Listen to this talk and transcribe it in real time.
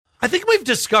I think we've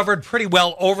discovered pretty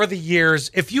well over the years,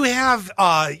 if you have,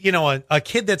 a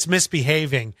kid that's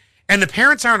misbehaving and the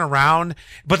parents aren't around,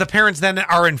 but the parents then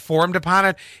are informed upon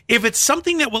it, if it's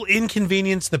something that will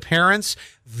inconvenience the parents,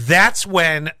 that's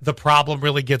when the problem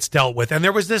really gets dealt with. And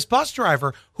there was this bus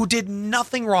driver who did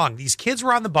nothing wrong. These kids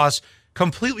were on the bus,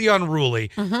 completely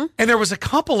unruly. And there was a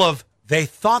couple of, they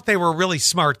thought they were really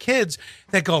smart kids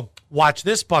that go, watch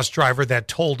this bus driver that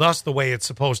told us the way it's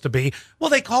supposed to be. Well,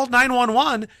 they called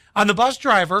 911 on the bus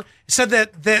driver, said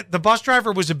that the bus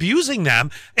driver was abusing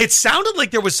them. It sounded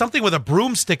like there was something with a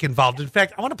broomstick involved. In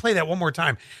fact, I want to play that one more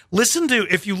time.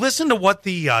 If you listen to what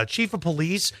the chief of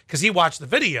police, because he watched the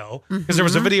video, because there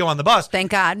was a video on the bus.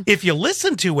 Thank God. If you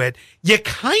listen to it, you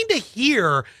kind of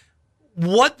hear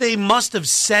what they must have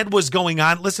said was going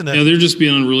on. Listen to they're just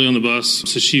being unruly on the bus.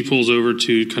 So she pulls over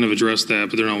to kind of address that,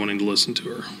 but they're not wanting to listen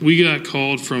to her. We got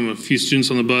called from a few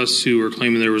students on the bus who were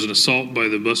claiming there was an assault by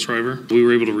the bus driver. We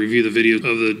were able to review the video of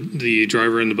the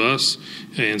driver in the bus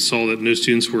and saw that no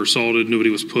students were assaulted. Nobody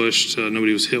was pushed.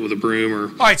 Nobody was hit with a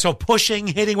broom. All right, so pushing,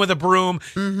 hitting with a broom.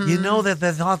 You know that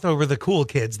they thought they were the cool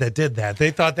kids that did that.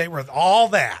 They thought they were all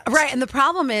that. Right, and the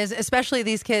problem is, especially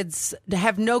these kids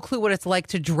have no clue what it's like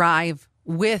to drive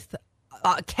with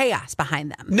chaos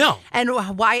behind them. No. And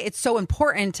why it's so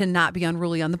important to not be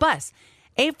unruly on the bus.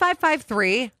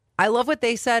 8553, I love what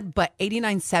they said, but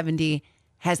 8970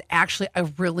 has actually a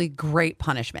really great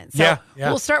punishment. So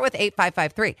we'll start with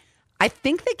 8553. I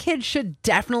think the kids should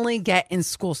definitely get in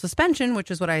school suspension, which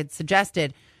is what I had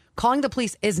suggested. Calling the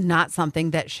police is not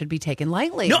something that should be taken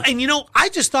lightly. No, and I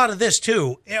just thought of this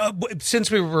too,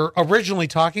 since we were originally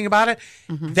talking about it.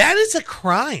 That is a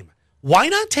crime. Why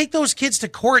not take those kids to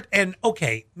court? And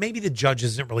okay, maybe the judge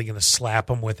isn't really going to slap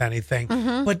them with anything,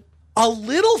 but a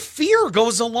little fear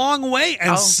goes a long way.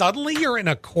 And suddenly you're in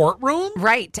a courtroom.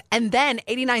 Right. And then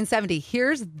 8970,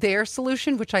 here's their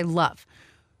solution, which I love.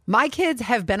 My kids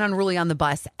have been unruly on the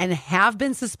bus and have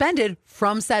been suspended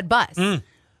from said bus.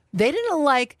 They didn't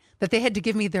like that they had to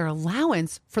give me their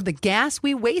allowance for the gas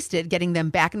we wasted getting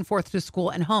them back and forth to school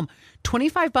and home.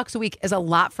 $25 a week is a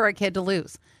lot for a kid to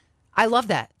lose. I love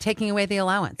that, taking away the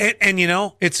allowance. And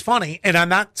it's funny, and I'm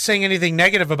not saying anything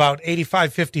negative about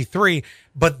 8553,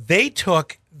 but they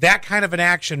took that kind of an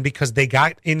action because they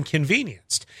got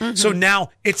inconvenienced. So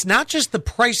now it's not just the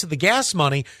price of the gas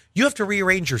money. You have to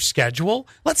rearrange your schedule.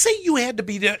 Let's say you had to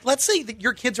be there. Let's say that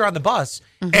your kids are on the bus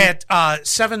at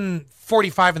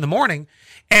 7:45 in the morning,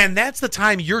 and that's the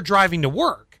time you're driving to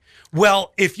work.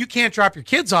 Well, if you can't drop your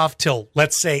kids off till,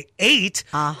 let's say, 8,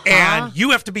 and you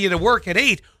have to be at work at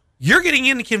 8, you're getting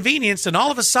inconvenienced, and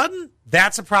all of a sudden,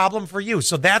 that's a problem for you.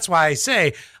 So that's why I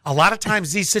say a lot of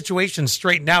times these situations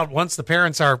straighten out once the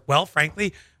parents are, well,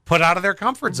 frankly, put out of their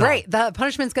comfort zone. Right. The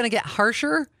punishment's going to get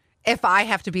harsher if I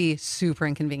have to be super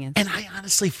inconvenienced. And I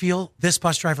honestly feel this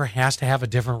bus driver has to have a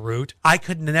different route. I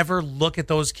could never look at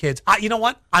those kids. You know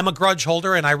what? I'm a grudge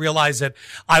holder, and I realize that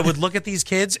I would look at these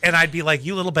kids, and I'd be like,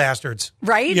 you little bastards.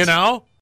 Right? You know?